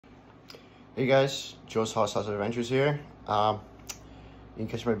Hey guys, Joe's Hot Sauce Adventures here. You can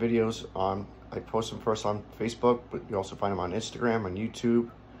catch my videos on, I post them first on Facebook, but you also find them on Instagram, on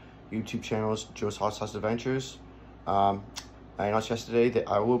YouTube channels, Joe's Hot Sauce Adventures. I announced yesterday that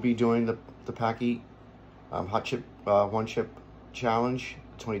I will be doing the Paqui Hot Chip One Chip Challenge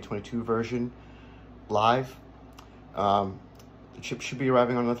 2022 version live. The chip should be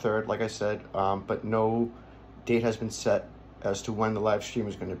arriving on the 3rd, like I said, but no date has been set as to when the live stream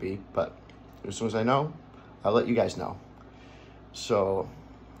is going to be, but as soon as I know, I'll let you guys know. So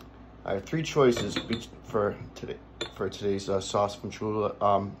I have 3 choices for today's sauce from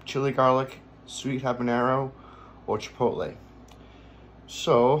Cholula: chili garlic, sweet habanero, or chipotle.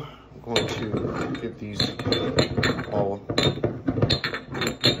 So I'm going to give these all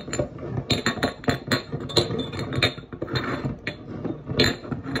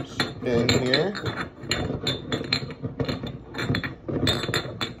spin here.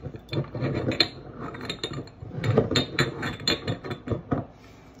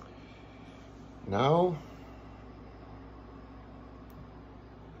 Now,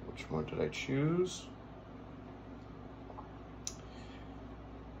 which one did I choose?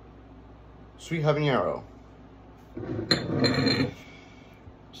 Sweet habanero.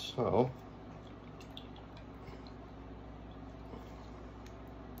 So,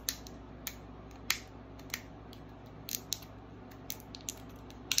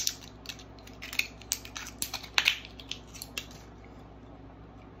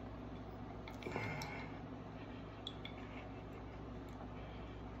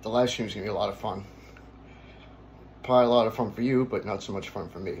 the live stream is going to be a lot of fun. Probably a lot of fun for you, but not so much fun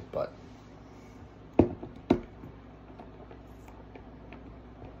for me. But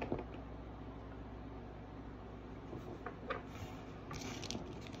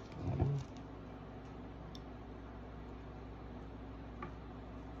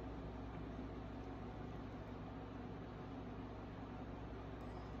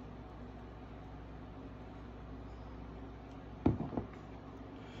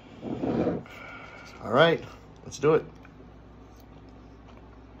all right, let's do it.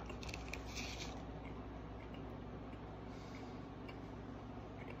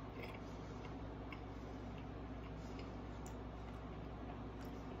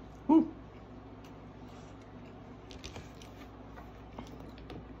 Woo.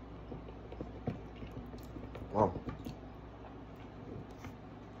 Wow.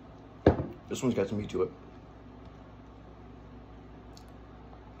 This one's got some meat to it.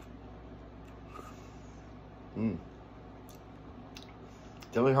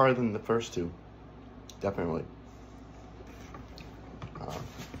 Definitely harder than the first 2. Definitely.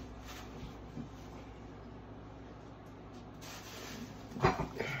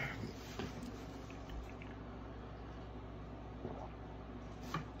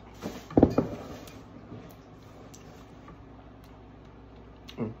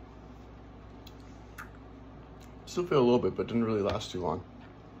 Still feel a little bit, but didn't really last too long.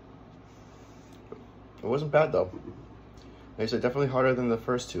 It wasn't bad though. Like I said, definitely harder than the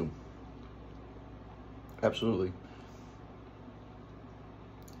first 2. Absolutely.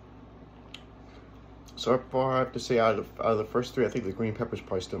 So far, I have to say, out of the first 3, I think the green pepper is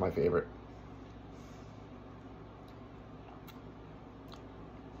probably still my favorite.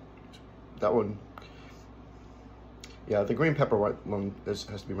 That one, yeah, the green pepper one has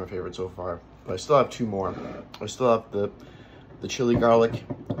to be my favorite so far. But I still have 2 more. I still have the chili garlic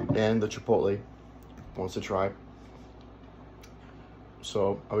and the chipotle ones to try.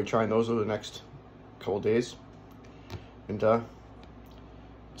 So I'll be trying those over the next couple days, and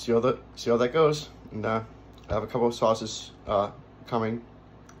see how that goes. And I have a couple of sauces coming.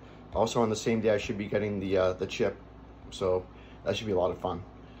 Also on the same day, I should be getting the chip, so that should be a lot of fun.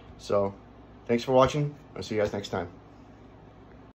 So thanks for watching. I'll see you guys next time.